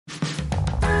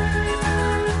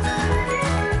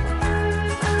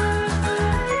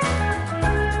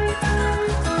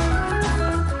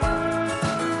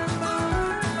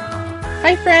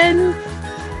Hi, friends.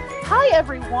 Hi,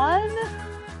 everyone.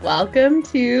 Welcome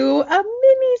to a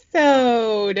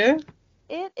mini-sode.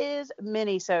 It is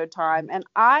mini-sode time, and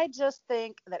I just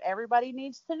think that everybody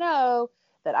needs to know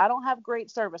that I don't have great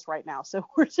service right now, so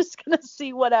we're just going to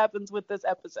see what happens with this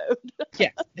episode.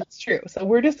 Yes, it's true. So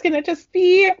we're just gonna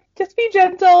be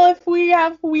gentle if we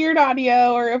have weird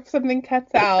audio or if something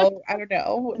cuts out. I don't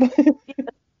know.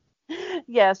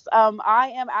 Yes,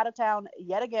 I am out of town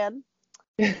yet again.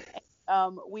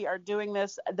 We are doing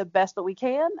this the best that we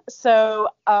can. So,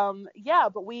 yeah,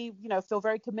 but we, feel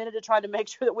very committed to trying to make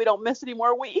sure that we don't miss any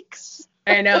more weeks.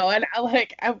 I know, and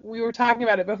we were talking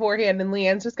about it beforehand, and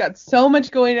Leanne's just got so much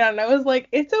going on, and I was like,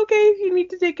 it's okay if you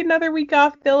need to take another week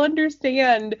off, they'll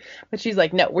understand. But she's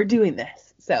like, no, we're doing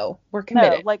this, so we're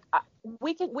committed. No,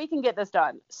 we can get this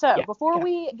done. So Yeah, before yeah.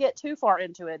 we get too far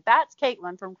into it, that's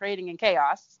Caitlin from Creating in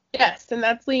Chaos. Yes, and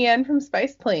that's Leanne from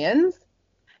Spice Plans.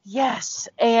 Yes,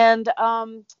 and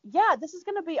yeah, this is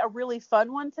going to be a really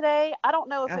fun one today. I don't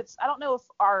know Yeah. if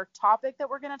our topic that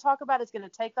we're going to talk about is going to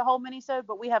take the whole minisode,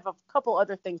 but we have a couple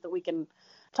other things that we can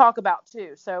talk about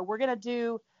too. So we're going to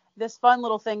do this fun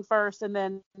little thing first, and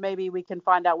then maybe we can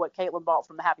find out what Caitlin bought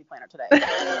from the Happy Planner today.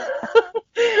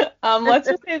 Let's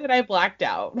just say that I blacked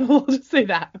out. We'll just say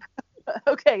that.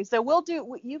 Okay, so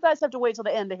you guys have to wait till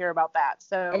the end to hear about that.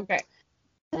 So Okay.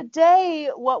 today,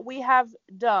 what we have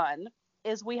done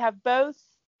is we have both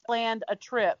planned a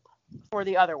trip for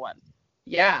the other one.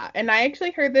 Yeah, and I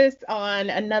actually heard this on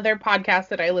another podcast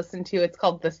that I listened to. It's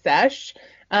called The Sesh.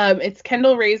 It's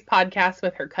Kendall Rae's podcast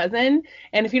with her cousin.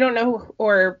 And if you don't know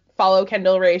or follow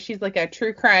Kendall Rae, she's like a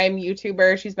true crime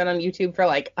YouTuber. She's been on YouTube for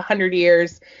like 100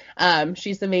 years.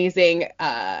 She's amazing.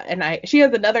 And she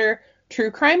has another true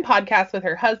crime podcast with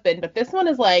her husband, but this one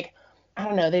is like, I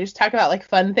don't know, they just talk about like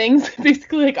fun things,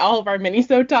 basically like all of our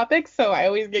mini-sode topics. So I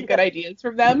always get good ideas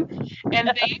from them. And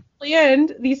they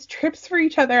planned these trips for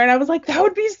each other, and I was like, that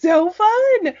would be so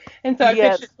fun. And so I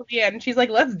pitched it to Leanne, and she's like,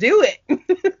 let's do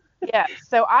it. Yeah.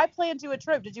 So I planned you a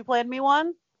trip. Did you plan me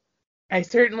one? I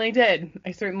certainly did.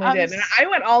 And I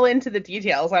went all into the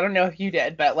details. I don't know if you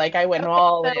did, but like I went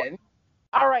all in.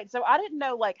 All right. So I didn't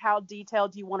know like how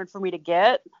detailed you wanted for me to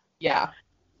get. Yeah.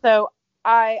 So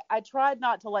I tried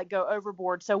not to like go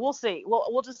overboard. So we'll see.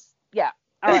 We'll just yeah.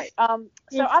 All right.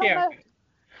 So I don't know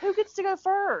who gets to go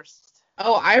first.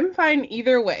 Oh, I'm fine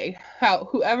either way.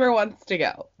 Whoever wants to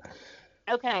go.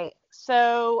 Okay.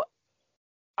 So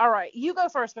all right, you go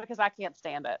first because I can't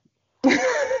stand it.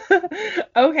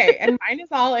 Okay, and mine is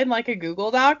all in like a Google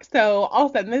Doc, so I'll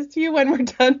send this to you when we're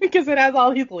done because it has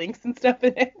all these links and stuff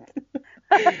in it.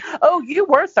 Oh, you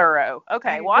were thorough.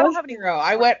 Okay, well, I don't have any.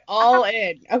 I went all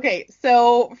in. Okay,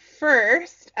 so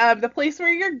first, the place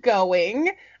where you're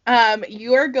going,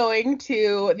 you are going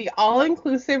to the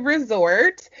all-inclusive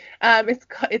resort.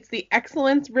 It's the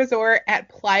Excellence Resort at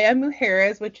Playa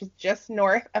Mujeres, which is just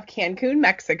north of Cancun,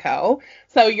 Mexico.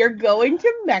 So you're going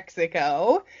to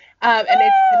Mexico, and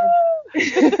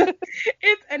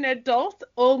it's an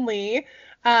adult-only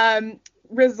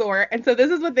resort. And so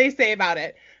this is what they say about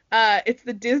it. It's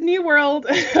the Disney World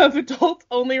of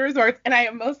adults-only resorts, and I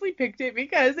mostly picked it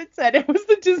because it said it was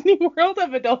the Disney World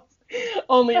of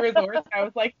adults-only resorts. And I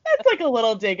was like, that's like a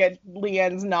little dig at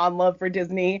Leanne's non-love for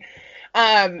Disney.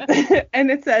 And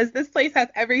it says this place has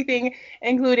everything,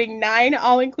 including 9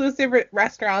 all-inclusive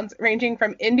restaurants ranging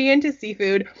from Indian to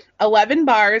seafood, 11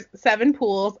 bars, 7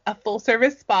 pools, a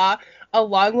full-service spa, a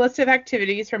long list of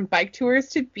activities from bike tours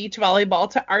to beach volleyball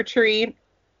to archery,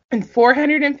 and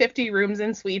 450 rooms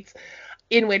and suites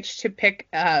in which to pick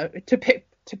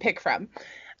from.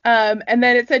 And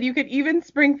then it said you could even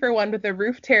spring for one with a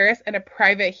roof terrace and a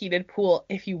private heated pool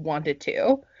if you wanted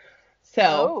to.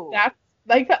 So That's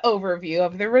like the overview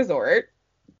of the resort.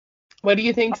 What do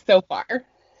you think so far?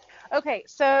 Okay,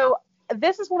 so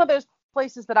this is one of those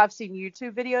places that I've seen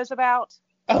YouTube videos about.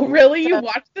 Oh, really? You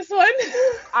watched this one?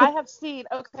 I have seen.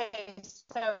 Okay,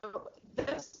 so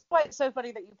this is why it's so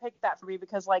funny that you picked that for me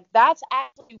because, like, that's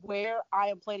actually where I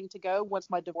am planning to go once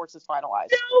my divorce is finalized.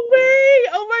 No way!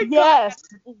 Oh my God! That's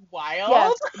wild.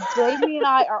 Yes, Jamie and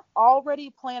I are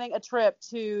already planning a trip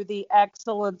to the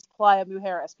Excellence Playa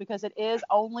Mujeres because it is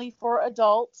only for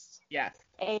adults. Yes.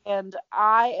 And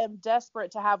I am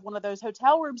desperate to have one of those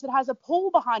hotel rooms that has a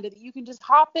pool behind it that you can just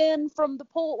hop in from the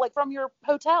pool, like from your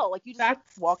hotel. Like you just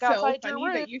walk outside your room. That's so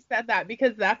funny that you said that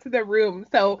because that's the room.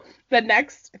 So the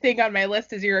next thing on my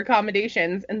list is your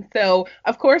accommodations. And so,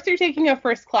 of course, you're taking a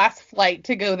first class flight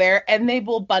to go there, and they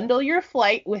will bundle your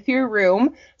flight with your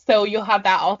room. So you'll have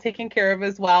that all taken care of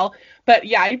as well. But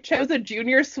yeah, I chose a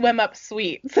junior swim up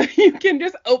suite. So you can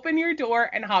just open your door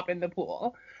and hop in the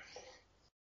pool.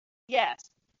 Yes.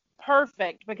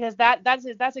 perfect, because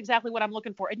that's exactly what I'm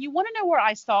looking for. And you want to know where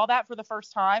I saw that for the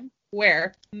first time?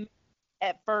 Where?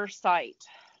 At First Sight.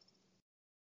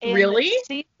 Really?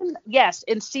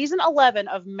 In season 11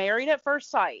 of Married at First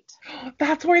Sight.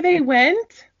 That's where they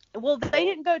went? Well, they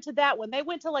didn't go to that one. They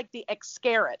went to like the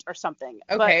Xcaret or something.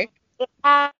 Okay. But it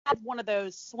had one of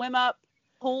those swim up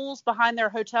pools behind their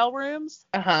hotel rooms.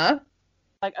 Uh-huh.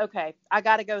 Like, okay, I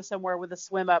got to go somewhere with a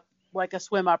swim up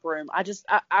room. I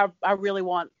really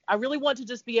want to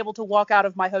just be able to walk out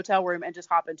of my hotel room and just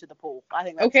hop into the pool. I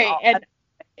think that's okay.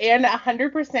 And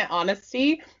 100%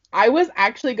 honesty, I was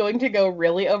actually going to go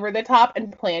really over the top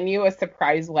and plan you a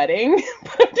surprise wedding,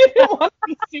 but I didn't want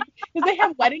to because they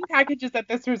have wedding packages at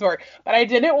this resort, but I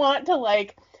didn't want to,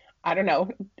 like, I don't know,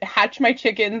 hatch my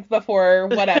chickens before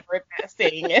whatever that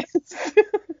saying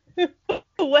is.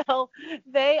 Well,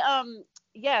 they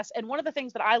yes, and one of the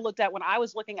things that I looked at when I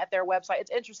was looking at their website,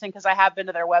 it's interesting because I have been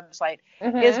to their website,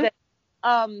 is that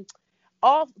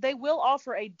they will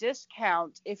offer a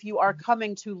discount if you are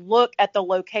coming to look at the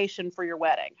location for your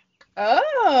wedding.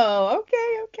 Oh,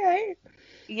 okay.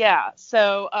 Yeah,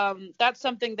 so that's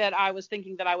something that I was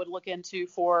thinking that I would look into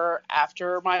for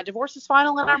after my divorce is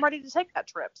final and I'm ready to take that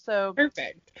trip. So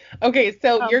perfect. Okay,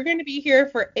 so you're going to be here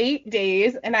for 8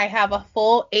 days, and I have a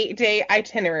full 8-day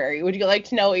itinerary. Would you like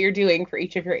to know what you're doing for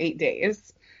each of your 8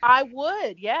 days? I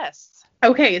would, yes.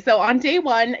 Okay, so on day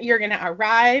 1, you're going to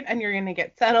arrive and you're going to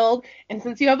get settled. And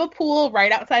since you have a pool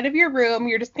right outside of your room,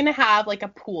 you're just going to have like a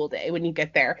pool day when you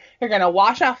get there. You're going to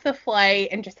wash off the flight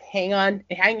and just hang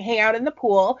out in the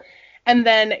pool. And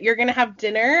then you're going to have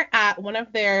dinner at one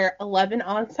of their 11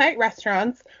 on-site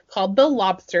restaurants called the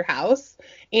Lobster House.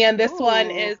 And this one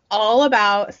is all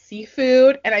about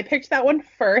seafood. And I picked that one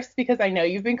first because I know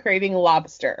you've been craving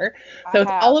lobster. So it's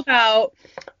all about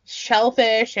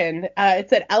shellfish, and it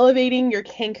said elevating your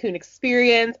Cancun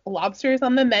experience. Lobster is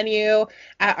on the menu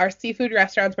at our seafood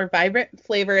restaurants where vibrant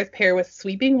flavors pair with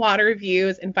sweeping water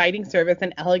views, inviting service,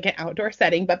 and elegant outdoor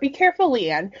setting. But be careful,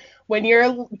 Leanne. When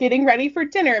you're getting ready for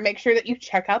dinner, make sure that you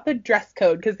check out the dress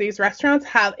code because these restaurants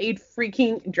have a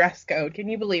freaking dress code. Can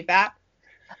you believe that?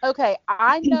 Okay,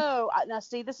 I know. Now,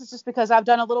 see, this is just because I've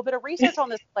done a little bit of research on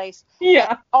this place.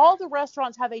 Yeah. All the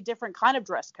restaurants have a different kind of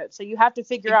dress code, so you have to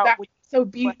figure out. So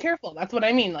be careful. That's what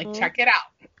I mean. Like, check it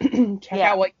out. Check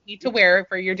out what you need to wear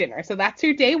for your dinner. So that's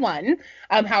your day 1.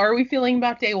 How are we feeling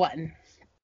about day 1?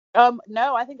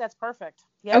 No, I think that's perfect.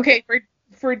 Yep. Okay,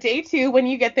 for day 2, when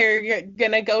you get there, you're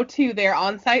gonna go to their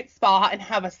on-site spa and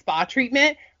have a spa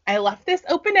treatment. I left this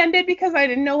open-ended because I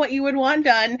didn't know what you would want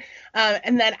done.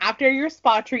 And then after your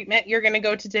spa treatment, you're going to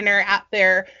go to dinner at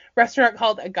their restaurant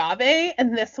called Agave.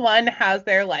 And this one has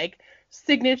their, like,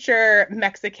 signature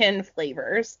Mexican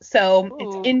flavors. So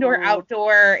it's indoor,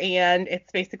 outdoor, and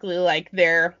it's basically like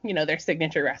their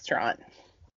signature restaurant.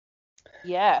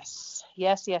 Yes.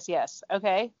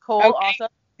 Okay, cool. Okay. Awesome.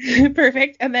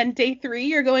 Perfect. And then day 3,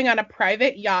 you're going on a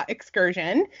private yacht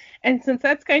excursion. And since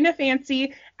that's kind of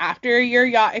fancy, after your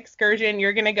yacht excursion,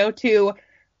 you're going to go to,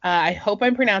 I hope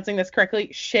I'm pronouncing this correctly,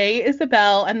 Chez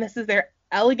Isabelle. And this is their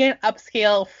elegant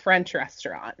upscale French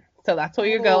restaurant. So that's where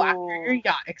you go after your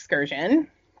yacht excursion.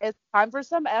 It's time for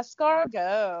some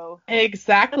escargot.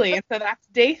 Exactly. And so that's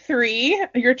day 3.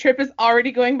 Your trip is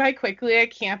already going by quickly. I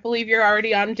can't believe you're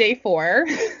already on day 4.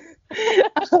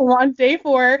 On day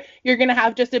 4, you're going to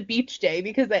have just a beach day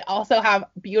because they also have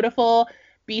beautiful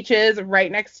beaches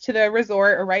right next to the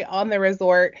resort or right on the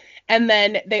resort. And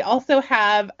then they also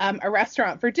have a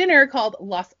restaurant for dinner called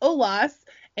Las Olas,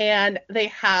 and they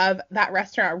have that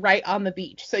restaurant right on the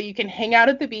beach. So you can hang out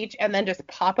at the beach and then just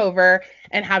pop over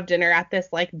and have dinner at this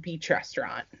like beach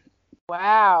restaurant.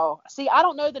 Wow. See, I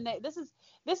don't know the name. This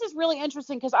is really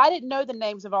interesting because I didn't know the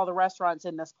names of all the restaurants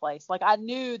in this place. Like, I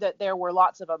knew that there were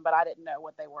lots of them, but I didn't know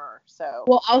what they were. So,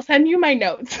 well, I'll send you my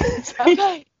notes. So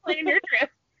okay. Plan your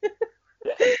trip.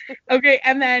 Okay,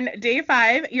 and then day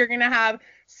 5, you're gonna have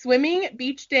swimming,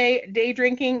 beach day, day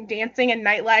drinking, dancing, and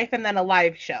nightlife, and then a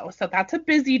live show. So that's a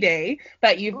busy day,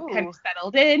 but you've kind of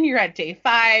settled in. You're at day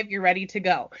 5. You're ready to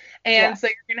go. And so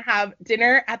you're gonna have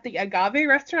dinner at the Agave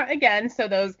restaurant again. So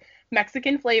those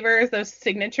Mexican flavors, those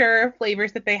signature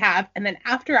flavors that they have. And then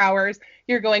after hours,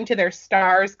 you're going to their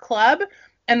Stars Club,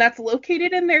 and that's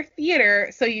located in their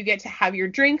theater. So you get to have your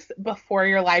drinks before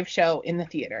your live show in the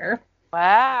theater.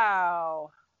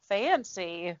 Wow.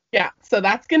 Fancy. Yeah. So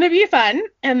that's going to be fun.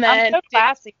 And then I'm so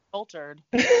classy, cultured.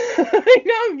 I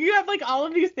know you have like all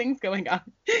of these things going on.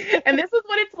 And this is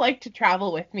what it's like to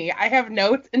travel with me. I have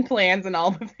notes and plans and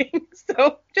all the things.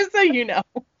 So just so you know.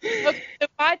 Okay, so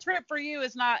my trip for you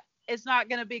is not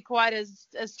going to be quite as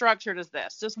structured as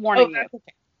this. Just warning you.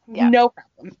 Okay. Yeah. No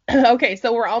problem. Okay,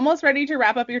 so we're almost ready to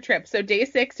wrap up your trip. So day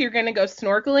 6, you're going to go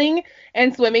snorkeling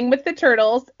and swimming with the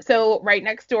turtles. So right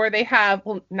next door they have,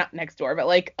 well, not next door, but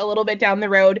like a little bit down the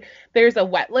road, there's a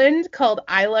wetland called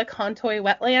Isla Contoy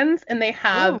Wetlands, and they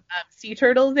have Ooh. sea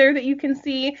turtles there that you can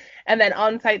see. And then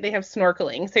on site they have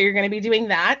snorkeling. So you're going to be doing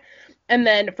that. And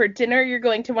then for dinner, you're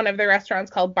going to one of the restaurants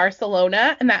called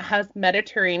Barcelona, and that has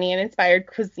Mediterranean inspired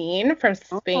cuisine from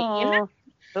Spain. Oh,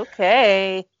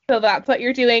 okay. So that's what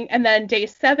you're doing. And then day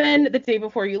 7, the day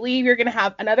before you leave, you're going to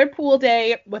have another pool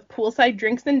day with poolside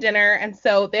drinks and dinner. And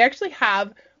so they actually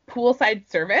have poolside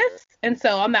service. And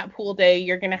so on that pool day,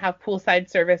 you're going to have poolside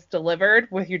service delivered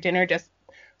with your dinner just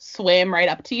swim right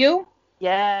up to you.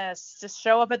 Yes, just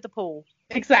show up at the pool.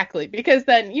 Exactly. Because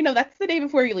then, that's the day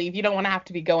before you leave. You don't want to have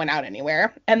to be going out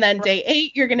anywhere. And then day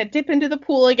 8, you're going to dip into the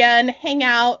pool again, hang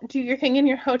out, do your thing in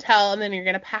your hotel, and then you're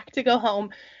going to pack to go home.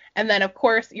 And then, of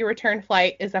course, your return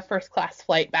flight is a first class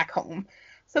flight back home.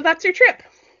 So that's your trip.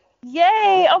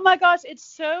 Yay! Oh my gosh, it's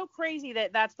so crazy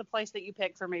that that's the place that you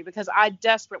picked for me because I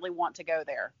desperately want to go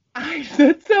there.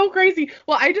 That's so crazy.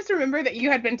 Well, I just remember that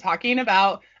you had been talking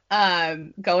about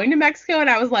going to Mexico, and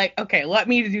I was like, okay, let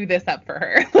me do this up for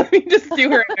her. Let me just do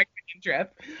her Mexican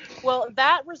trip. Well,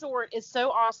 that resort is so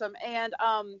awesome. And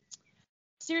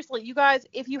seriously, you guys,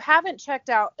 if you haven't checked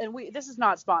out, and this is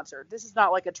not sponsored. This is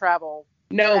not like a travel.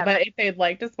 No, but if they'd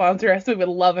like to sponsor us, we would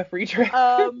love a free trip.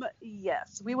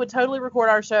 Yes, we would totally record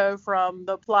our show from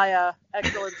the Playa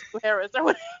Excellence Mujeres or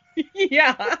whatever.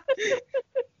 Yeah.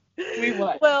 We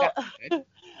would. Well,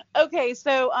 okay,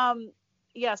 so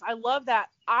yes, I love that.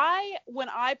 When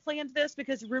I planned this,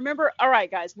 because remember, all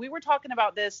right, guys, we were talking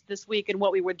about this week and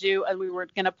what we would do, and we were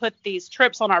gonna put these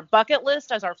trips on our bucket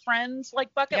list as our friends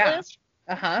like bucket list.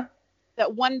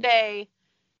 That one day,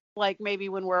 like maybe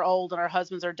when we're old and our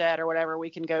husbands are dead or whatever, we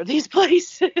can go to these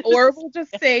places. Or we'll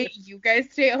just say, you guys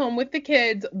stay at home with the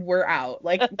kids. We're out.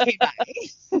 Like, okay,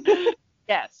 bye.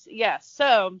 Yes.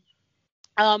 So,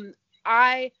 when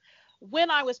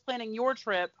I was planning your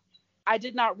trip, I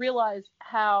did not realize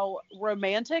how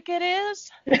romantic it is.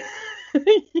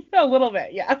 A little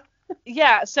bit, yeah.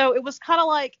 Yeah. So it was kind of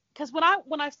like, because when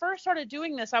I first started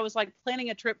doing this, I was like planning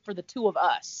a trip for the two of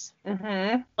us.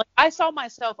 Mm-hmm. Like I saw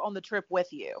myself on the trip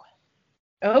with you.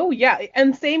 Oh, yeah.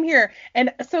 And same here.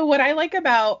 And so what I like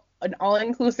about an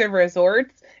all-inclusive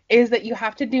resorts is that you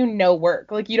have to do no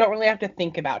work. Like you don't really have to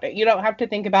think about it. You don't have to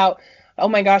think about, oh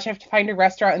my gosh, I have to find a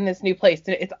restaurant in this new place.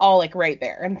 It's all like right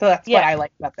there. And so that's what I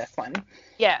like about this one.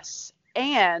 Yes.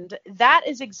 And that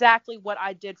is exactly what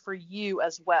I did for you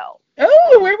as well.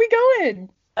 Oh, where are we going?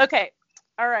 Okay.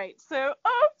 All right. So,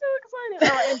 I'm so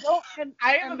excited. All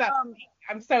right.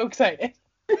 I'm so excited.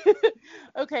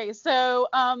 Okay. So,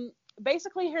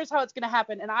 basically here's how it's going to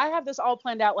happen. And I have this all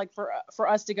planned out like for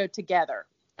us to go together.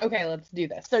 Okay, let's do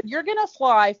this. So you're going to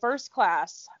fly first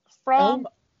class from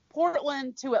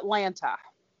Portland to Atlanta.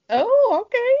 Oh,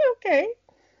 okay.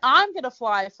 I'm going to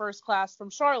fly first class from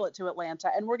Charlotte to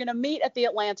Atlanta, and we're going to meet at the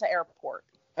Atlanta airport.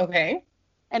 Okay.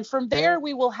 And from there,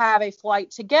 we will have a flight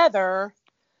together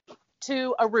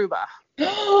to Aruba.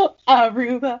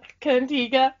 Aruba,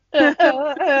 Contigo.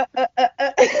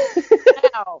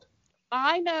 Now,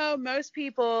 I know most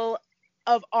people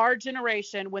of our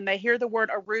generation, when they hear the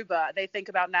word Aruba, they think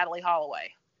about Natalie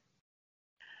Holloway.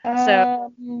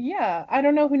 Yeah, I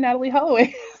don't know who Natalie Holloway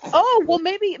is. Oh, well,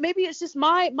 maybe it's just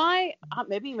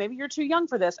maybe you're too young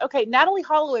for this. Okay, Natalie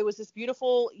Holloway was this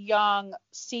beautiful young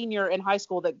senior in high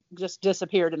school that just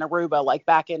disappeared in Aruba, like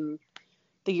back in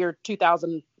the year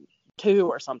 2002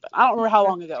 or something. I don't remember how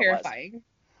long ago Terrifying. it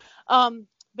was.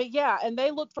 But yeah, and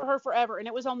they looked for her forever, and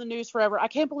it was on the news forever. I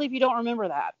can't believe you don't remember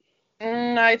that.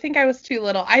 I think I was too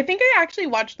little. I think I actually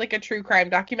watched like a true crime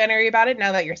documentary about it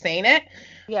now that you're saying it.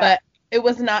 Yeah. But it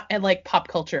was not like pop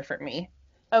culture for me.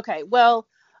 Okay, well,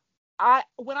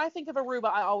 when I think of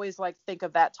Aruba, I always like think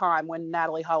of that time when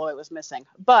Natalie Holloway was missing.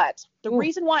 But the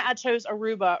reason why I chose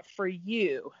Aruba for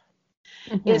you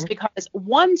is because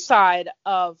one side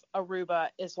of Aruba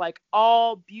is like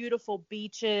all beautiful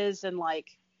beaches and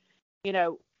like,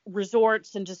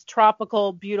 resorts and just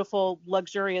tropical, beautiful,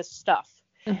 luxurious stuff.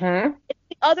 The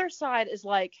other side is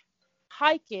like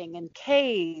hiking and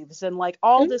caves and like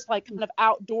all this like kind of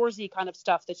outdoorsy kind of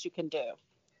stuff that you can do.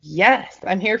 Yes,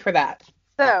 I'm here for that.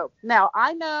 So now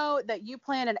I know that you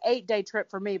plan an 8-day trip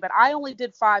for me, but I only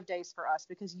did 5 days for us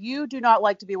because you do not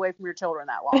like to be away from your children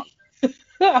that long.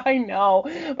 I know,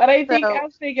 but I think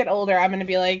as they get older, I'm going to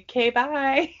be like, okay,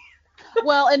 bye.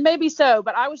 Well, and maybe so,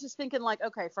 but I was just thinking like,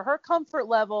 okay, for her comfort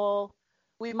level,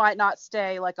 we might not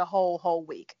stay like a whole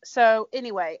week. So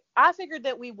anyway, I figured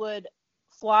that we would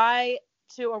fly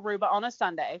to Aruba on a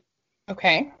Sunday.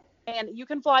 Okay. And you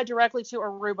can fly directly to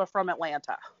Aruba from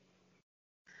Atlanta.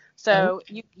 So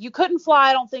you couldn't fly,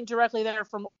 I don't think, directly there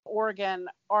from Oregon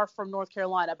or from North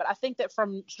Carolina, but I think that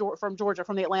from Georgia,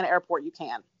 from the Atlanta airport, you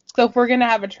can. So if we're going to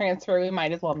have a transfer, we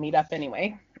might as well meet up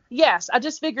anyway. Yes, I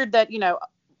just figured that,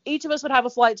 each of us would have a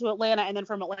flight to Atlanta, and then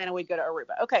from Atlanta we'd go to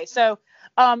Aruba. Okay, so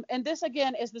and this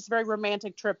again is this very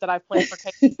romantic trip that I've planned for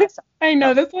Kate. I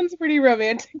know, this one's pretty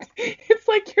romantic. It's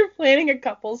like you're planning a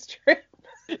couple's trip.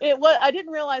 I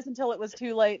didn't realize until it was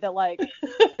too late that like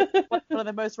one of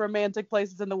the most romantic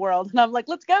places in the world, and I'm like,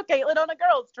 let's go, Caitlin, on a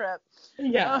girls trip.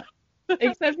 Yeah.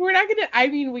 Except we're not gonna. I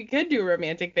mean, we could do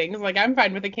romantic things. Like I'm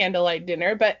fine with a candlelight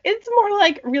dinner, but it's more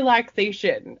like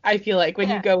relaxation. I feel like when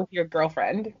you go with your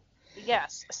girlfriend.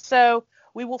 Yes. So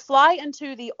we will fly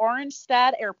into the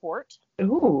Oranjestad Airport.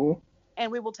 Ooh.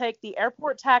 And we will take the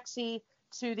airport taxi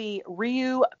to the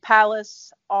Riu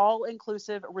Palace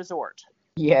all-inclusive resort.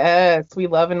 Yes, we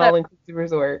love an all-inclusive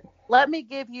resort. Let me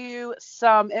give you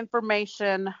some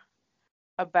information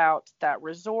about that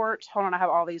resort. Hold on, I have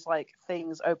all these like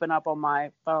things open up on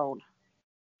my phone.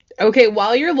 Okay,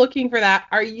 while you're looking for that,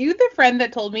 are you the friend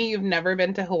that told me you've never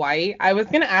been to Hawaii? I was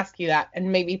going to ask you that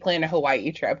and maybe plan a Hawaii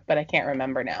trip, but I can't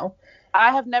remember now.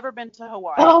 I have never been to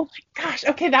Hawaii. Oh my gosh.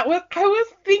 Okay, I was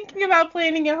thinking about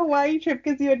planning a Hawaii trip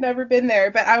because you had never been there,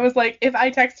 but I was like, if I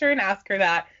text her and ask her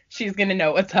that, she's going to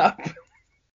know what's up.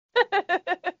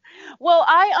 Well,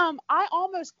 I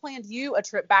almost planned you a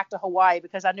trip back to Hawaii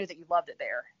because I knew that you loved it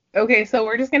there. Okay, so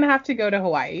we're just going to have to go to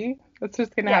Hawaii. That's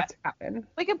just going to have to happen.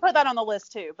 We can put that on the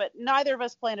list too, but neither of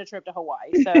us planned a trip to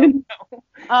Hawaii. So,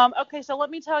 no. Okay, so let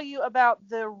me tell you about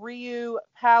the Riu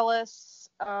Palace.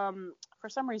 For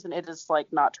some reason, it is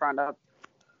like not trying to.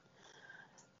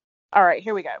 All right,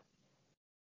 here we go.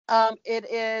 It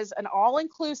is an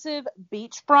all-inclusive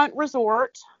beachfront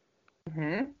resort.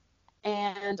 Mm-hmm.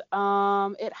 And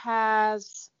it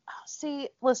has,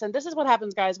 listen, this is what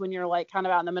happens, guys, when you're like kind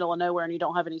of out in the middle of nowhere and you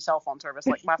don't have any cell phone service.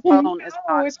 Like my phone is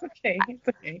not. It's okay. It's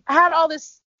okay. I had all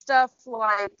this stuff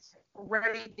like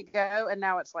ready to go, and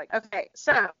now it's like, okay,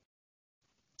 so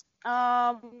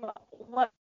let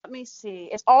me see.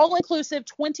 It's all inclusive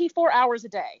 24 hours a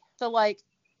day. So like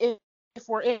if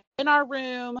we're in our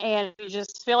room and we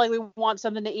just feel like we want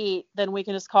something to eat, then we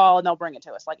can just call and they'll bring it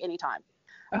to us like anytime.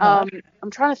 Uh-huh.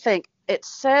 I'm trying to think. It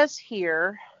says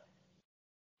here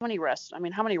how many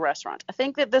restaurants? I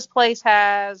think that this place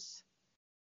has,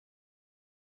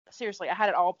 seriously, I had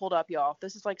it all pulled up, y'all.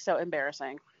 This is like so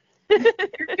embarrassing.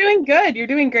 You're doing good. You're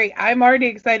doing great. I'm already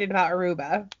excited about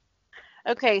Aruba.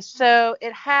 Okay, so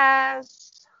it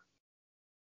has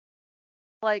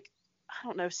like, I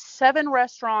don't know, 7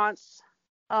 restaurants.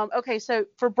 Okay, so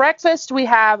for breakfast, we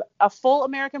have a full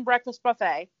American breakfast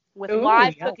buffet with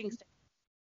live cooking stations.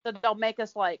 So they'll make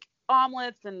us like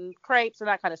omelets and crepes and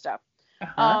that kind of stuff.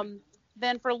 Uh-huh.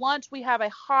 Then for lunch, we have a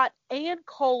hot and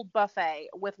cold buffet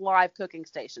with live cooking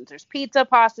stations. There's pizza,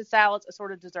 pasta, salads,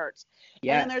 assorted desserts.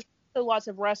 Yeah. And then there's also lots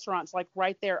of restaurants like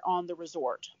right there on the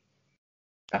resort.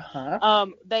 Uh-huh.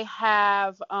 They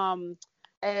have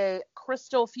a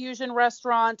Crystal Fusion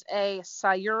restaurant, a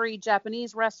Sayuri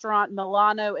Japanese restaurant,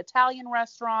 Milano Italian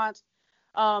restaurant.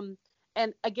 And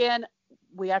again,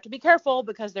 we have to be careful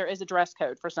because there is a dress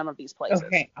code for some of these places.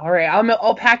 Okay. All right.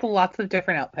 I'll pack lots of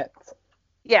different outfits.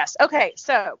 Yes. Okay.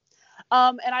 So,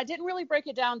 and I didn't really break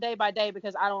it down day by day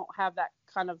because I don't have that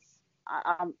kind of,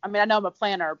 I mean, I know I'm a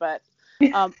planner, but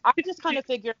I just kind of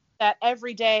figured that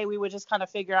every day we would just kind of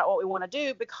figure out what we want to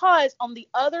do because on the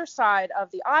other side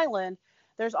of the island,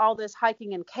 there's all this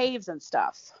hiking and caves and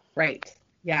stuff. Right.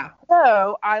 Yeah.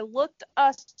 So I looked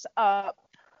us up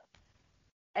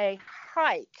a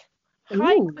hike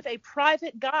with a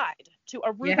private guide to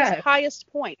Aruba's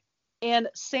highest point in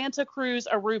Santa Cruz,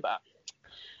 Aruba.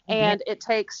 And it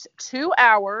takes 2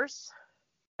 hours.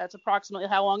 That's approximately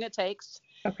how long it takes.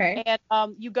 Okay.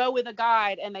 And you go with a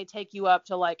guide and they take you up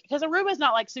to like, because Aruba is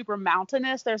not like super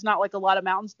mountainous. There's not like a lot of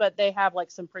mountains, but they have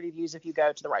like some pretty views if you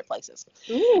go to the right places.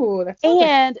 Ooh, that's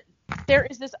and there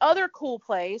is this other cool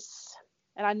place,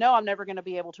 and I know I'm never going to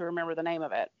be able to remember the name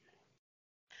of it,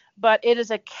 but it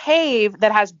is a cave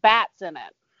that has bats in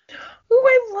it. Ooh,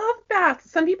 I love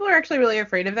bats. Some people are actually really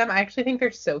afraid of them. I actually think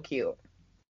they're so cute.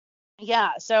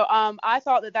 Yeah, so I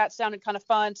thought that sounded kind of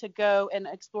fun to go and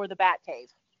explore the bat cave.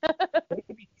 That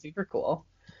would be super cool.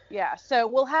 Yeah, so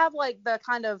we'll have like the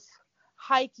kind of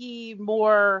hikey,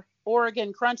 more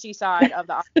Oregon crunchy side of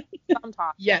the island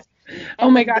sometimes. Yes.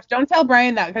 Oh my gosh, don't tell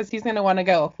Brian that because he's going to want to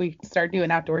go if we start doing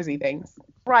outdoorsy things.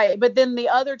 Right, but then the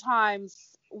other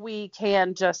times we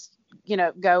can just,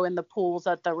 go in the pools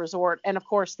at the resort. And of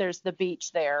course, there's the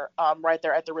beach there, right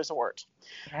there at the resort.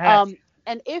 Yes.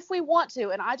 And if we want to,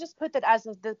 and I just put that as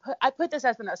I put this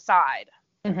as an aside.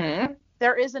 Mm-hmm.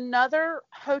 There is another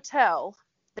hotel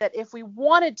that if we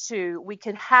wanted to, we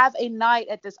could have a night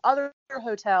at this other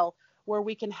hotel where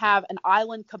we can have an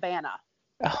island cabana.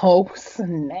 Oh,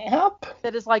 snap.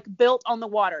 That is like built on the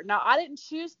water. Now, I didn't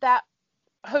choose that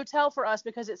hotel for us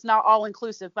because it's not all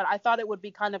inclusive, but I thought it would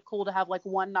be kind of cool to have like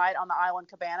one night on the island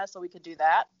cabana, so we could do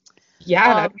that.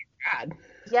 Yeah, that'd be rad.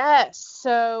 Yes.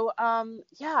 So,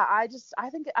 yeah, I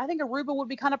think Aruba would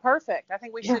be kind of perfect. I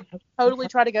think we should totally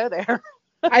try to go there.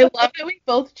 I love that we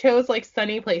both chose like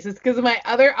sunny places, because my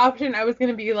other option, I was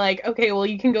going to be like, okay, well,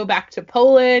 you can go back to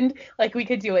Poland. Like, we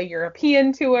could do a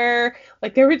European tour.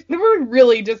 Like, there were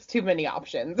really just too many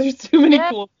options. There's too many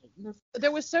cool things.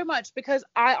 There was so much, because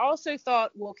I also thought,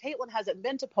 well, Caitlin hasn't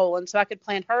been to Poland, so I could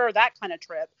plan her that kind of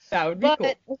trip. That would be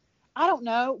cool. I don't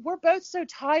know. We're both so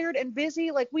tired and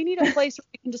busy. Like, we need a place where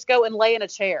we can just go and lay in a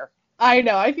chair. I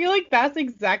know. I feel like that's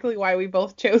exactly why we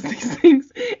both chose these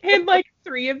things. And like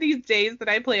 3 of these days that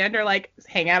I planned are like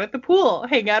hang out at the pool,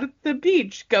 hang out at the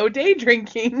beach, go day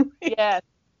drinking. Yes.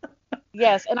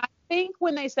 Yes. And I think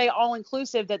when they say all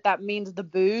inclusive, that means the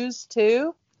booze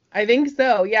too. I think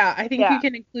so. Yeah. I think you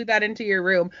can include that into your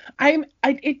room. I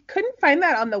couldn't find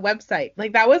that on the website.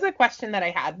 Like, that was a question that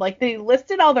I had. Like, they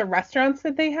listed all the restaurants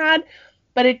that they had,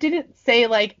 but it didn't say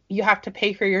like you have to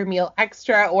pay for your meal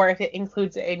extra, or if it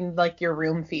includes it in like your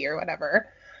room fee or whatever.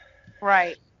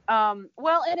 Right.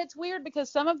 Well, and it's weird because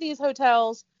some of these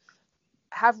hotels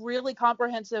have really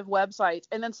comprehensive websites,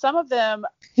 and then some of them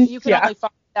you can only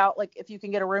find out like if you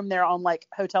can get a room there on like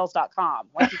hotels.com.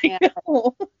 Like, you can't.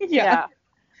 Yeah.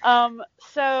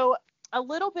 So a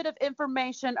little bit of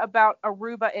information about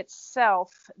Aruba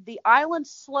itself. The island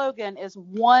slogan is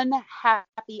 "One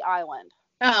Happy Island."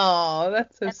 Oh,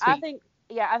 that's so sweet.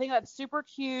 I think that's super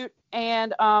cute.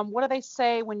 And what do they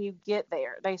say when you get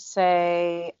there? They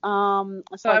say, so I'm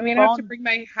gonna have to bring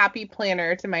my happy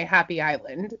planner to my happy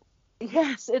island.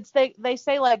 Yes, they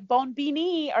say like bon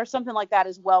bini or something like that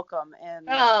is welcome. And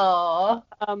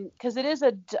because it is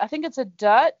I think it's a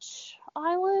Dutch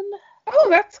island. Oh,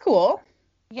 that's cool.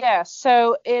 Yeah,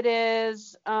 so it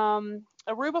is.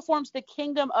 Aruba forms the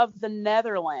Kingdom of the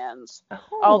Netherlands,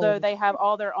 although they have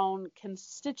all their own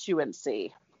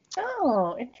constituency.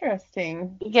 Oh,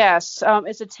 interesting. Yes,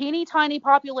 it's a teeny tiny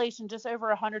population. Just over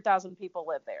 100,000 people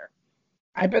live there.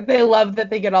 I bet they love that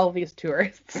they get all of these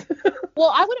tourists.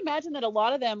 Well, I would imagine that a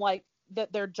lot of them, like,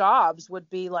 that their jobs would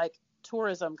be like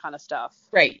tourism kind of stuff.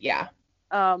 Right, yeah.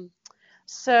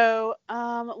 So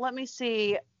let me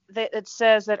see. It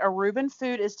says that Aruban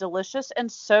food is delicious and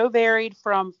so varied,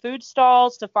 from food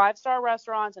stalls to 5-star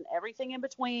restaurants and everything in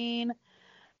between.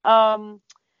 And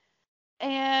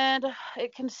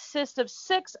it consists of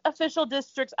 6 official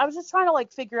districts. I was just trying to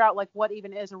like figure out like what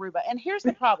even is Aruba. And here's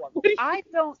the problem. I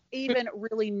don't even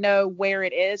really know where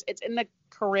it is. It's in the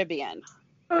Caribbean.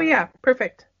 Oh yeah,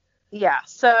 perfect. Yeah.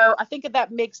 So I think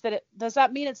that makes does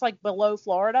that mean it's like below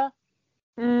Florida?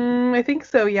 I think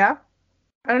so, yeah.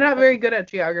 I'm not very good at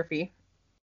geography.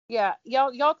 Yeah,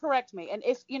 y'all correct me. And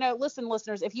if, listen,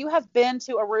 listeners, if you have been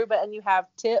to Aruba and you have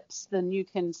tips, then you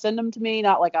can send them to me.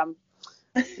 Not like I'm,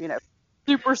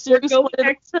 super serious. We're going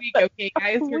next week, okay,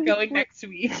 guys? We're going next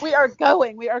week. We are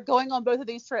going on both of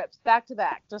these trips back to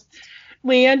back.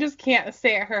 Leanne just can't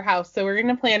stay at her house, so we're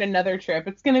going to plan another trip.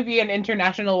 It's going to be in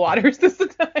international waters this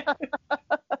time.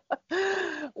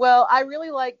 Well, I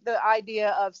really like the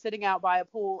idea of sitting out by a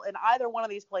pool in either one of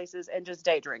these places and just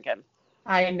day drinking.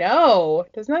 I know.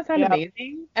 Doesn't that sound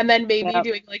amazing? And then maybe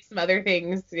doing like some other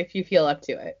things if you feel up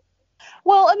to it.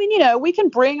 Well, I mean, we can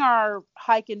bring our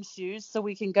hiking shoes so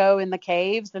we can go in the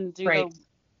caves and do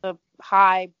the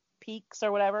high peaks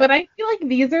or whatever. But I feel like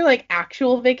these are like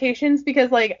actual vacations,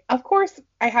 because like, of course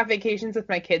I have vacations with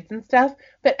my kids and stuff,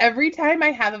 but every time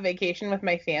I have a vacation with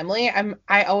my family,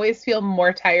 I always feel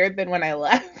more tired than when I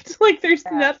left. Like, there's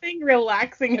nothing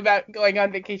relaxing about going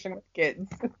on vacation with kids.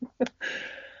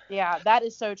 Yeah, that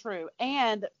is so true.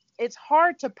 And it's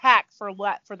hard to pack for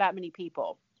that many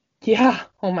people. Yeah.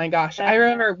 Oh my gosh. I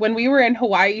remember when we were in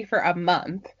Hawaii for a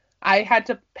month, I had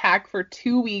to pack for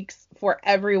 2 weeks for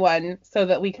everyone so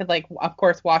that we could, like, of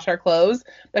course, wash our clothes.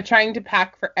 But trying to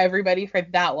pack for everybody for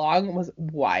that long was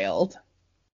wild.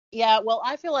 Yeah. Well,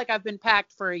 I feel like I've been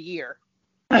packed for a year.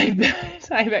 I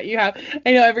bet you have.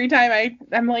 I know every time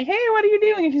I'm like, hey, what are you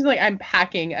doing? And she's like, I'm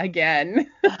packing again.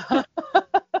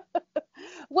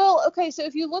 Well, okay. So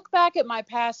if you look back at my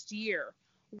past year,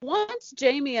 once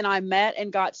Jamie and I met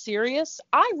and got serious,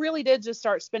 I really did just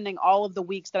start spending all of the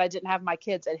weeks that I didn't have my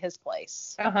kids at his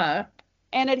place. Uh-huh.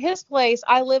 And at his place,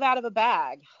 I live out of a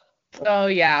bag. Oh,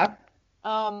 yeah.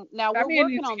 Now we're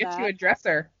working on that. Get you a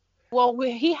dresser. Well,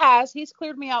 he's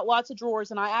cleared me out lots of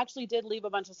drawers, and I actually did leave a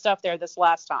bunch of stuff there this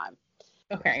last time.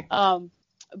 Okay.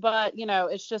 But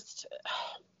it's just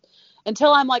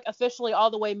until I'm like officially all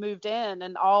the way moved in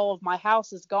and all of my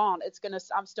house is gone,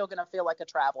 I'm still gonna feel like a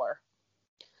traveler.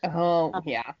 Oh,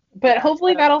 yeah. But Yeah,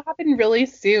 hopefully so, that'll happen really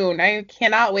soon. I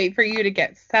cannot wait for you to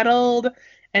get settled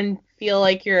and feel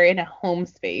like you're in a home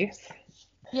space.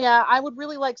 yeah, I would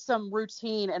really like some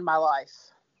routine in my life.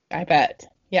 I bet.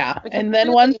 Yeah. Because And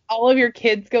then once really, all of your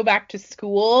kids go back to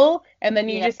school, and then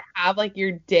you yeah, just have like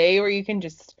your day where you can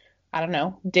just, I don't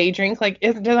know, day drink. Like,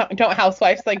 don't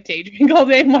housewives like day drink all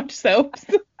day and watch soaps?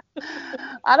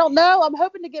 I don't know. I'm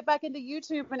hoping to get back into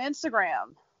YouTube and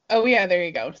Instagram. Oh, yeah, there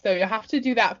you go. So you'll have to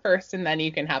do that first, and then you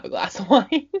can have a glass of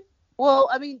wine. Well,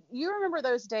 I mean, you remember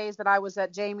those days that I was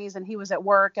at Jamie's and he was at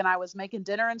work and I was making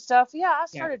dinner and stuff? Yeah, I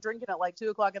Yeah. started drinking at like 2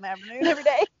 o'clock in the afternoon every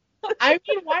day. I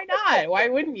mean, why not? Why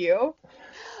wouldn't you?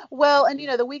 Well, and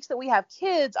the weeks that we have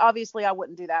kids, obviously I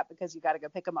wouldn't do that because you got to go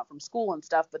pick them up from school and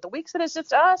stuff. But the weeks that it's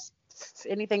just us,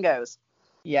 anything goes.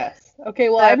 Yes. Okay,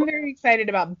 well, So, I'm very excited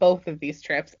about both of these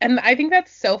trips. And I think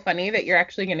that's so funny that you're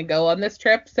actually going to go on this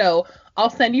trip. So I'll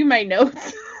send you my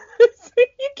notes so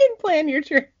you can plan your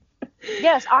trip.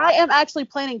 yes, I am actually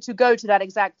planning to go to that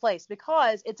exact place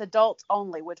because it's adults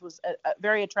only, which was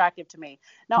very attractive to me.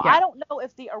 Now, Yeah. I don't know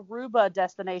if the Aruba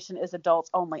destination is adults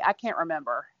only. I can't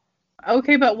remember.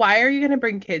 Okay, but why are you going to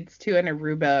bring kids to an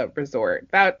Aruba resort?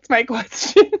 That's my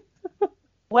question.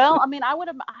 Well, I mean,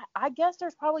 I guess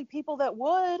there's probably people that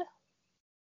would,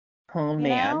 Oh, you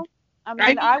man. know? I I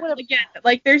mean, I mean, would have. again,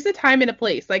 like there's a time and a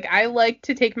place. Like I like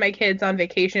to take my kids on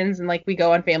vacations and like we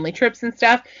go on family trips and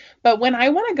stuff. But when I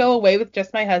want to go away with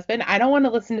just my husband, I don't want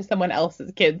to listen to someone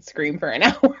else's kids scream for an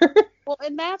hour. Well,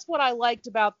 and that's what I liked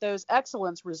about those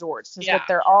excellence resorts is Yeah. that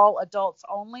they're all adults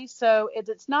only. So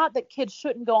it's not that kids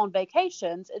shouldn't go on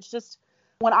vacations. It's just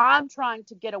when I'm trying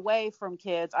to get away from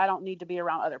kids, I don't need to be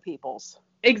around other people's.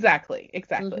 Exactly.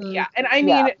 Mm-hmm. Yeah. And I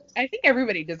Yeah. mean, I think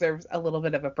everybody deserves a little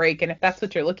bit of a break. And if that's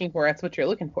what you're looking for, that's what you're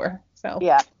looking for. So,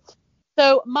 Yeah.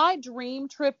 So my dream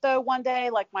trip, though, one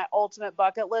day, like my ultimate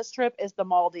bucket list trip, is the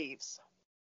Maldives.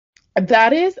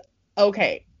 that is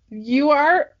okay.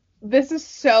 This is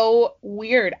so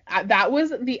weird. That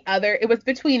was it was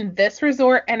between this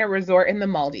resort and a resort in the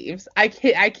Maldives. I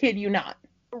kid you not.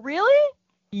 Really?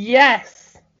 Yes.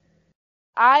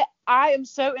 I am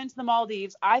so into the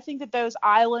Maldives. I think that those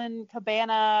island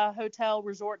cabana hotel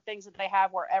resort things that they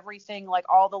have where everything, like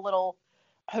all the little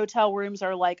hotel rooms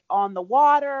are like on the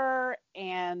water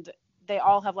and they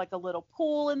all have like a little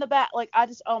pool in the back. Like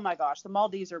oh my gosh, the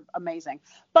Maldives are amazing.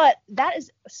 But that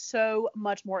is so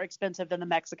much more expensive than the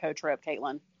Mexico trip,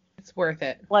 Caitlin. It's worth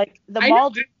it. Like the I know,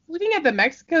 Maldives. I'm looking at the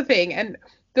Mexico thing and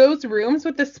those rooms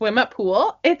with the swim up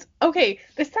pool. It's okay.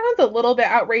 This sounds a little bit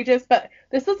outrageous, but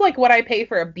this is like what I pay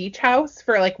for a beach house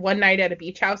for like one night at a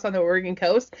beach house on the Oregon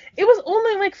coast. It was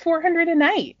only like $400 a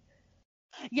night.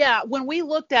 Yeah, when we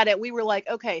looked at it, we were like,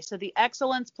 okay, so the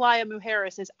Excellence Playa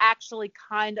Mujeres is actually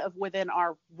kind of within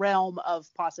our realm of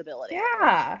possibility.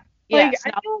 Yeah. Yes.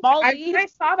 Like, Now, when Maldives, I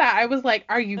saw that, I was like,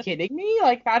 are you kidding me?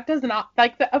 Like, that does not,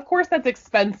 like, of course that's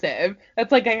expensive.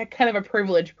 That's like a kind of a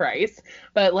privilege price,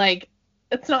 but like,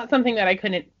 it's not something that I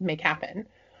couldn't make happen.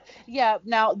 yeah.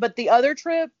 Now, but the other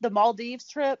trip, the Maldives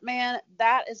trip, man,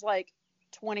 that is like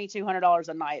 $2,200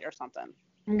 a night or something.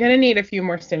 I'm gonna need a few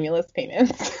more stimulus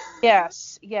payments.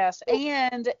 Yes, yes.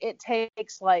 And it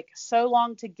takes like so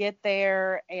long to get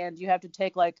there, and you have to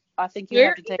take like, I think you Where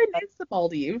have to take, even like, is the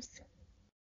Maldives?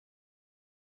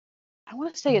 I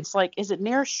want to say it's like, is it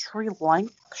near Sri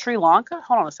Lanka? Sri Lanka?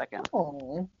 Hold on a second.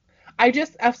 Oh,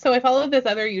 so I follow this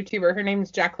other YouTuber. Her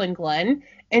name's Jacqueline Glenn,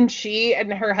 and she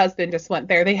and her husband just went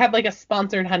there. They had like a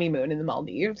sponsored honeymoon in the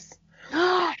Maldives.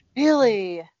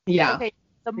 Really? Yeah. Okay.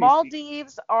 The Pretty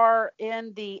Maldives are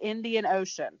in the Indian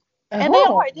Ocean. And they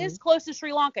are. It is close to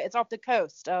Sri Lanka. It's off the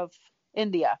coast of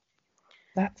India.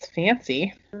 That's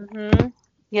fancy. Mm-hmm.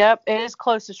 Yep, it is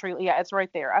close to Sri Lanka. Yeah, it's right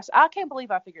there. I can't believe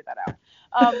I figured that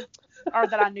out. Or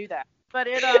that I knew that. But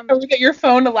it Or that your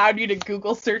phone allowed you to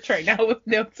Google search right now with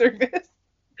no service.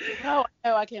 no,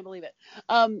 I can't believe it.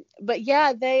 But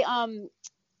yeah, they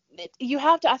you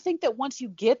have to. I think that once you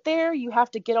get there, you have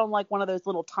to get on like one of those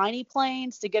little tiny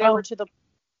planes to get over to the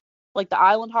like the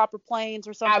island hopper planes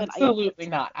or something. Absolutely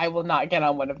not. I will not get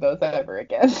on one of those ever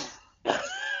again.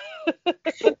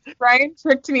 Ryan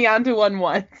tricked me onto one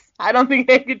once. I don't think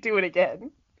I could do it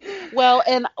again. Well,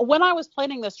 and when I was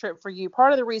planning this trip for you,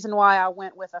 part of the reason why I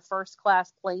went with a first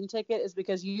class plane ticket is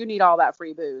because you need all that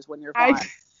free booze when you're flying.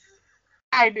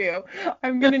 I do.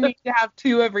 I'm going to need to have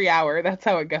 2 every hour. That's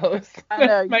how it goes. I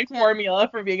know. That's my formula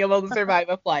for being able to survive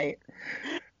a flight.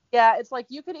 Yeah, it's like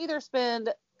you could either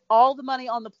spend all the money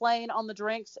on the plane on the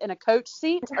drinks in a coach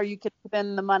seat, or you could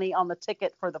spend the money on the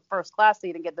ticket for the first class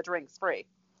seat and get the drinks free.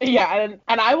 Yeah,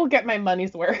 and I will get my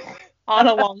money's worth on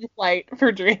a long flight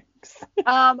for drinks.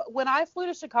 When I flew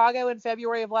to Chicago in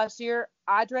February of last year,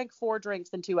 I drank 4 drinks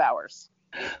in 2 hours.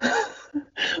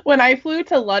 When I flew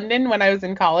to London when I was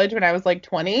in college, when I was like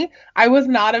 20, I was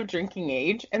not of drinking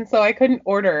age, and so I couldn't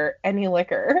order any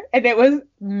liquor, and it was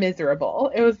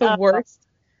miserable. It was the worst.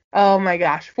 Oh my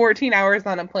gosh, 14 hours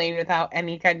on a plane without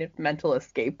any kind of mental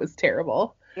escape was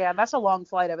terrible. Yeah, that's a long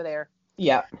flight over there.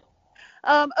 Yeah.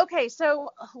 Okay, so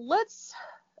let's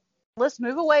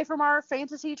move away from our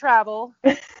fantasy travel.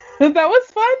 That was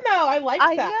fun though. I liked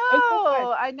that.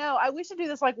 I know. I wish to do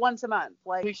this like once a month.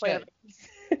 Like we should.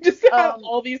 Just have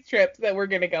all these trips that we're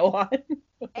gonna go on.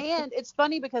 And it's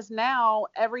funny because now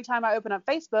every time I open up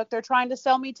Facebook, they're trying to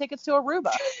sell me tickets to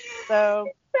Aruba. So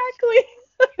exactly.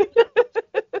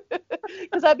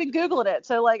 Because I've been Googling it.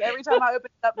 So like every time I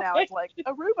open it up now, it's like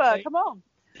Aruba, come on.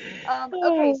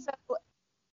 Okay, so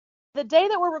the day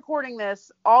that we're recording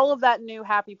this, all of that new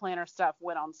Happy Planner stuff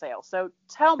went on sale. So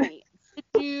tell me,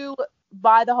 did you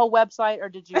buy the whole website or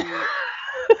did you?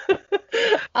 So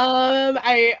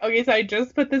I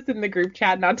just put this in the group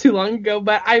chat not too long ago,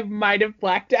 but I might have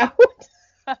blacked out.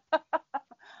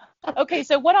 Okay,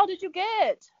 so what all did you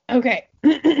get? Okay,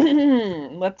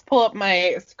 let's pull up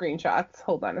my screenshots.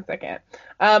 Hold on a second.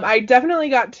 I definitely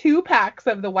got 2 packs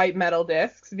of the white metal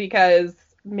discs because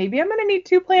maybe I'm gonna need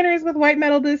 2 planners with white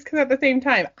metal discs at the same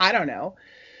time. I don't know.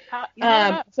 You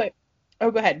never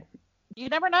know. Go ahead. You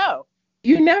never know.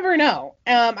 You never know.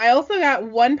 I also got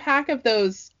 1 pack of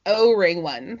those O-ring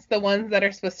ones, the ones that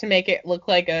are supposed to make it look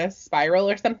like a spiral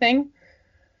or something.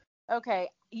 Okay,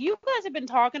 you guys have been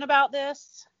talking about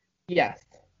this. Yes.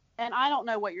 And I don't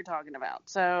know what you're talking about.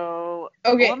 So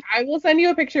okay, I will send you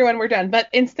a picture when we're done. But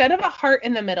instead of a heart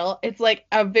in the middle, it's like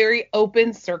a very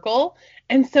open circle.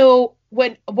 And so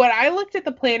when I looked at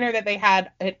the planner that they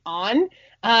had it on,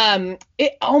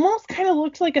 it almost kind of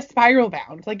looked like a spiral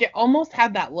bound. Like it almost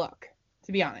had that look,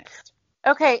 to be honest.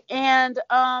 Okay, and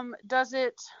are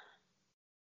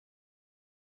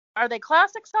they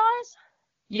classic size?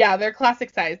 Yeah, they're classic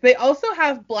size. They also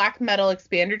have black metal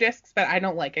expander discs, but I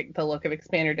don't like the look of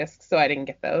expander discs, so I didn't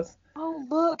get those. Oh,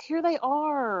 look, here they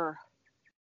are.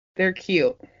 They're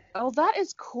cute. Oh, that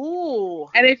is cool.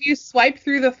 And if you swipe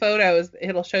through the photos,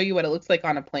 it'll show you what it looks like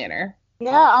on a planner.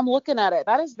 Yeah, I'm looking at it.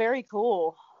 That is very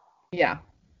cool. Yeah.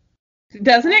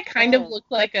 Doesn't it kind of look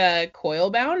like a coil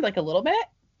bound, like a little bit?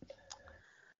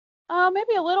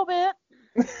 Maybe a little bit.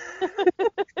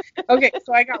 Okay,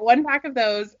 so I got 1 pack of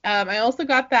those. I also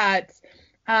got that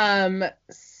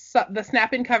the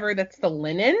snap-in cover that's the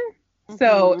linen. Mm-hmm.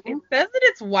 So it says that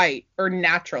it's white or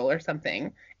natural or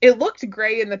something. It looked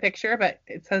gray in the picture, but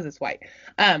it says it's white.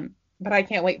 But I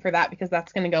can't wait for that because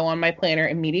that's going to go on my planner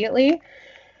immediately.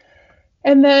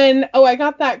 And then, I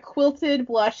got that Quilted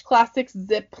Blush Classics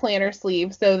zip planner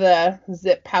sleeve. So the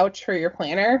zip pouch for your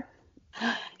planner.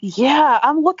 Yeah,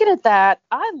 I'm looking at that.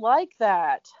 I like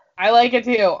that. I like it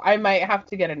too. I might have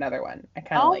to get another one. I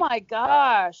kind of like it. Oh my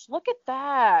gosh, look at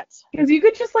that. Because you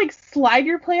could just like slide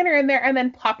your planner in there and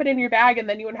then pop it in your bag and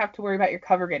then you wouldn't have to worry about your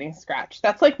cover getting scratched.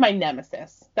 That's like my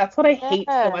nemesis. That's what I hate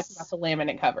so much about the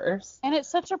laminate covers. And it's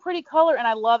such a pretty color and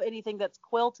I love anything that's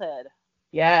quilted.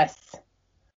 Yes.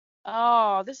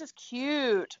 Oh, this is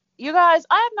cute. You guys,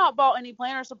 I have not bought any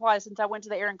planner supplies since I went to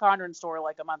the Erin Condren store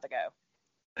like a month ago.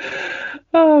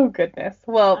 Oh, goodness.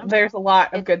 Well, there's a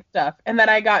lot of good stuff. And then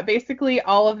I got basically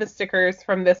all of the stickers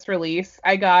from this release.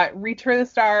 I got Reach for the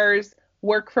Stars,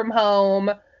 Work from Home,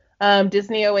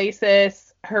 Disney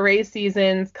Oasis, Hooray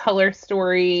Seasons, Color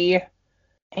Story,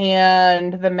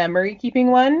 and the Memory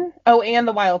Keeping one. Oh, and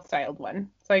the Wild Styled one.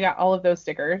 So I got all of those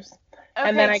stickers. Okay,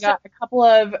 and then I got a couple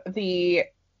of the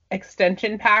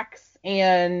extension packs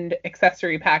and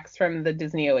accessory packs from the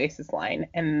Disney Oasis line.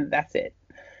 And that's it.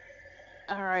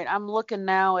 All right, I'm looking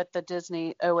now at the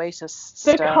Disney Oasis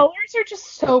stuff. The colors are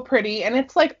just so pretty, and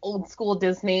it's like old school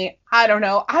Disney. I don't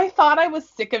know. I thought I was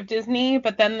sick of Disney,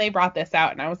 but then they brought this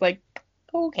out, and I was like,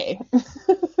 okay.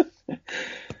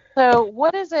 So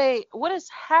what is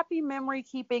Happy Memory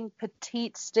Keeping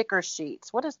Petite Sticker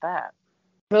Sheets? What is that?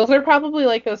 Those are probably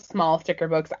like those small sticker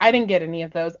books. I didn't get any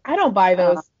of those. I don't buy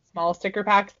those small sticker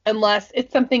packs unless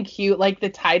it's something cute like the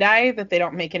tie-dye that they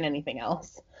don't make in anything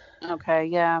else. Okay,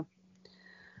 yeah.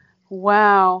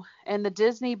 Wow. And the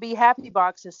Disney Be Happy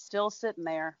box is still sitting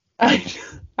there.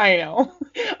 I know.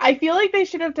 I feel like they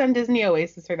should have done Disney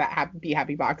Oasis or that Be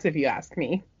Happy box if you ask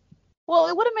me. Well,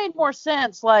 it would have made more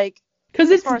sense, like, because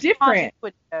it's different.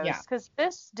 Yeah. Because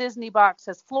this Disney box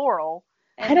has floral.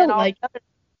 And I don't like it.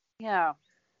 Yeah.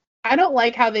 I don't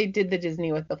like how they did the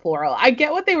Disney with the floral. I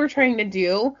get what they were trying to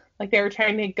do. Like they were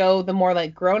trying to go the more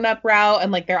like grown-up route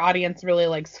and like their audience really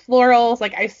likes florals.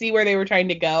 Like I see where they were trying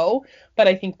to go, but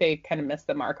I think they kind of missed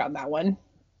the mark on that one.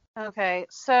 Okay.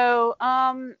 So,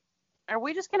 are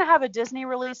we just gonna have a Disney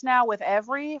release now with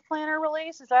every planner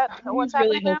release? Is that what's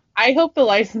happening now? I hope the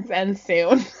license ends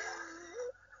soon.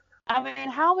 I mean,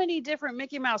 how many different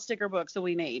Mickey Mouse sticker books do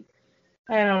we need?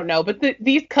 I don't know, but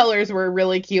these colors were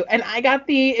really cute. And I got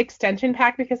the extension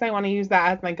pack because I want to use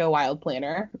that as my Go Wild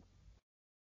planner.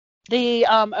 The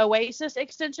Oasis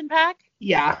extension pack?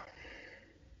 Yeah.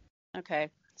 Okay.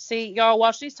 See, y'all,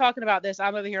 while she's talking about this,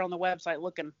 I'm over here on the website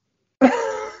looking.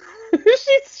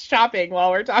 She's shopping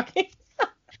while we're talking.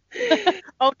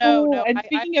 Oh, no. And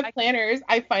speaking of planners,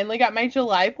 I finally got my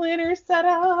July planner set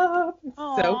up.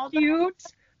 So cute.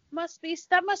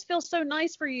 That must feel so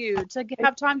nice for you to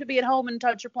have time to be at home and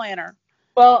touch your planner.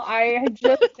 Well, I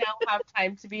just now have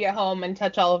time to be at home and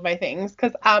touch all of my things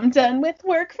because I'm done with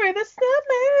work for the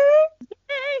summer.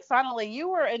 Yay! Finally, you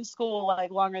were in school like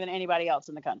longer than anybody else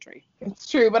in the country. It's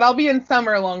true, but I'll be in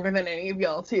summer longer than any of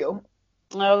y'all too.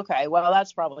 Okay, well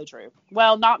that's probably true.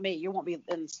 Well, not me. You won't be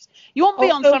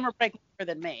on summer break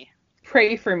longer than me.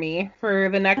 Pray for me for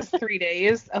the next 3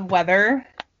 days of weather,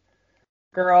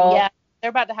 girl. Yeah,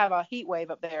 they're about to have a heat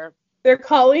wave up there. They're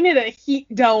calling it a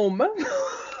heat dome.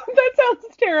 That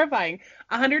sounds terrifying.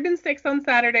 106 on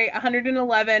Saturday,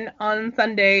 111 on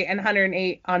Sunday, and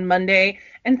 108 on Monday.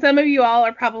 And some of you all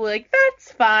are probably like,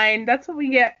 that's fine. That's what we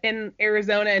get in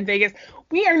Arizona and Vegas.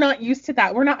 We are not used to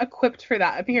that. We're not equipped for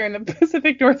that up here in the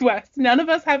Pacific Northwest. None of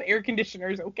us have air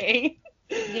conditioners, okay?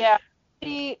 Yeah.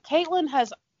 Caitlin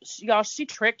she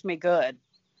tricked me good.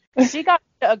 She got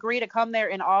to agree to come there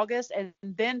in August and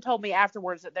then told me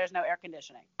afterwards that there's no air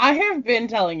conditioning. I have been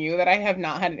telling you that I have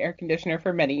not had an air conditioner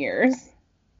for many years.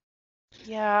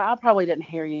 Yeah, I probably didn't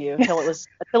hear you until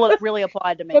it really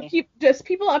applied to me. But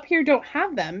people up here don't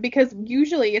have them because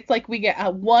usually it's like we get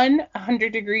a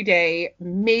 100-degree day,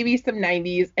 maybe some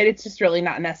 90s, and it's just really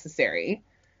not necessary.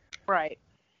 Right.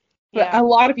 But a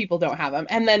lot of people don't have them.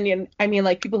 And then, I mean,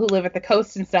 like people who live at the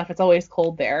coast and stuff, it's always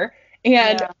cold there.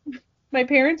 And my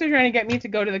parents are trying to get me to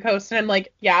go to the coast, and I'm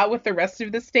like, yeah, with the rest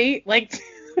of the state, like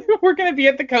we're gonna be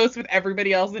at the coast with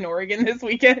everybody else in Oregon this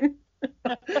weekend.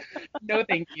 No,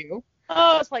 thank you.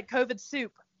 Oh, it's like COVID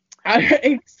soup.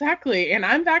 Exactly, and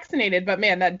I'm vaccinated, but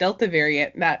man, that Delta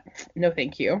variant, no,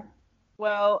 thank you.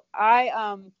 Well,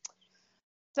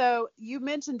 so you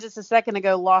mentioned just a second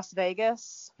ago Las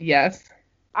Vegas. Yes.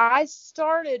 I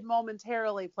started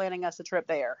momentarily planning us a trip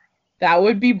there. That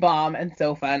would be bomb and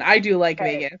so fun. I do like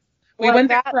Vegas. We went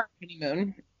there for our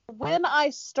honeymoon. When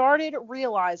I started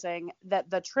realizing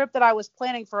that the trip that I was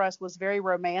planning for us was very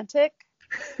romantic.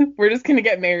 We're just going to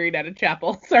get married at a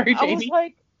chapel. Sorry, Jamie.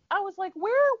 I was like,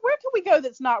 where can we go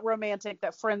that's not romantic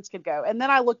that friends could go? And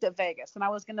then I looked at Vegas and I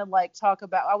was going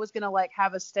to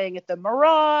have us staying at the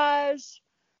Mirage.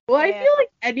 Well, I feel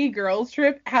like any girls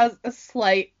trip has a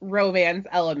slight romance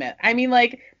element. I mean,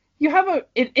 like, you have an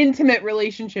intimate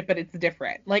relationship, but it's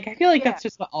different. Like, I feel like that's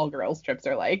just what all girls trips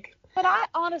are like. But I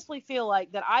honestly feel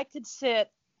like that I could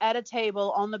sit at a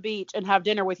table on the beach and have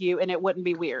dinner with you and it wouldn't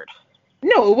be weird.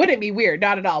 No, it wouldn't be weird,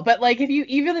 not at all. But like if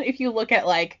you look at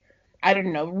like, I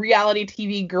don't know, reality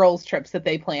TV girls trips that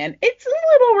they plan, it's a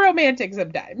little romantic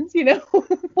sometimes, you know?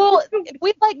 Well,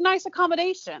 we like nice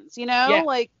accommodations, you know? Yeah,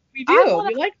 like we do.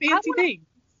 We like fancy things.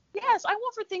 Yes, I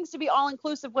want for things to be all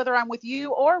inclusive whether I'm with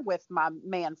you or with my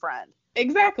man friend.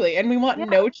 Exactly. And we want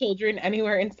no children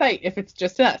anywhere in sight if it's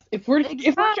just us. If we're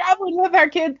traveling with our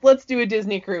kids, let's do a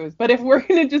Disney cruise. But if we're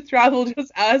going to just travel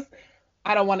just us,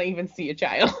 I don't want to even see a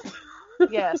child.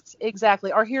 Yes,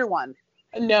 exactly. Or hear one.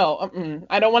 No,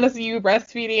 I don't want to see you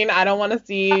breastfeeding. I don't want to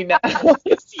see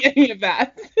any of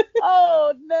that.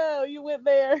 Oh, no, you went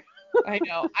there. I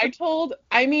know.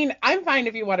 I'm fine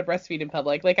if you want to breastfeed in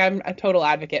public. Like, I'm a total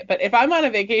advocate. But if I'm on a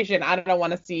vacation, I don't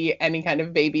want to see any kind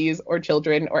of babies or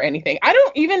children or anything. I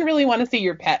don't even really want to see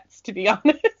your pets, to be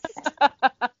honest.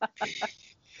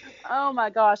 Oh, my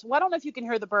gosh. Well, I don't know if you can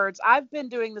hear the birds. I've been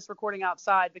doing this recording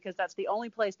outside because that's the only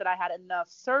place that I had enough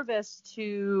service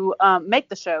to make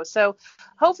the show. So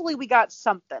hopefully we got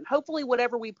something. Hopefully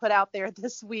whatever we put out there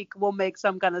this week will make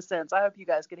some kind of sense. I hope you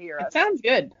guys can hear us. It sounds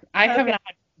good. I haven't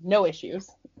had no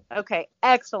issues. Okay,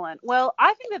 excellent. Well,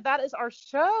 I think that is our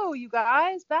show, you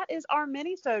guys. That is our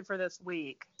mini-sode for this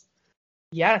week.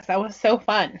 Yes, that was so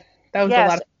fun. That was a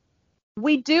lot of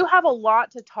We do have a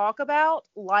lot to talk about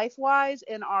life-wise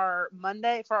in our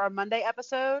Monday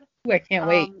episode. Ooh, I can't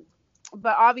wait.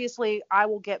 But obviously, I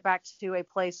will get back to a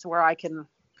place where I can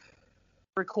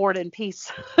record in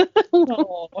peace.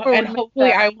 Oh, Or and we hopefully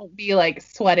miss I won't be like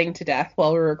sweating to death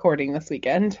while we're recording this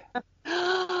weekend. that.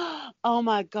 Oh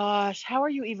my gosh, how are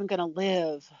you even gonna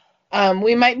live?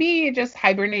 We might be just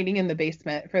hibernating in the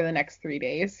basement for the next 3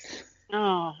 days.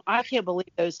 Oh, I can't believe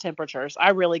those temperatures.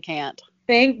 I really can't.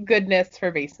 Thank goodness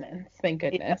for basements. Thank Yeah.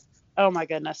 goodness. Oh my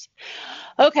goodness.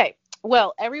 Okay.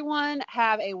 Well, everyone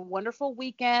have a wonderful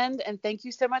weekend, and thank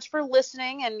you so much for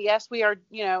listening. And yes, we are,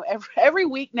 every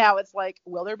week now it's like,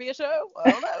 will there be a show?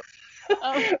 I don't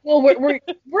know. Well,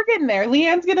 we're getting there.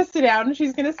 Leanne's gonna sit down and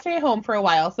she's gonna stay home for a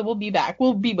while, so we'll be back.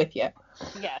 We'll be with you.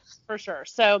 Yes, for sure.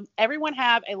 So everyone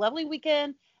have a lovely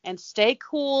weekend and stay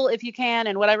cool if you can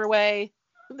in whatever way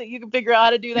that you can figure out how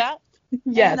to do that.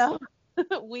 Yes.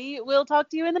 And we will talk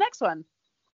to you in the next one.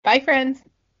 Bye, friends.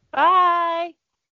 Bye.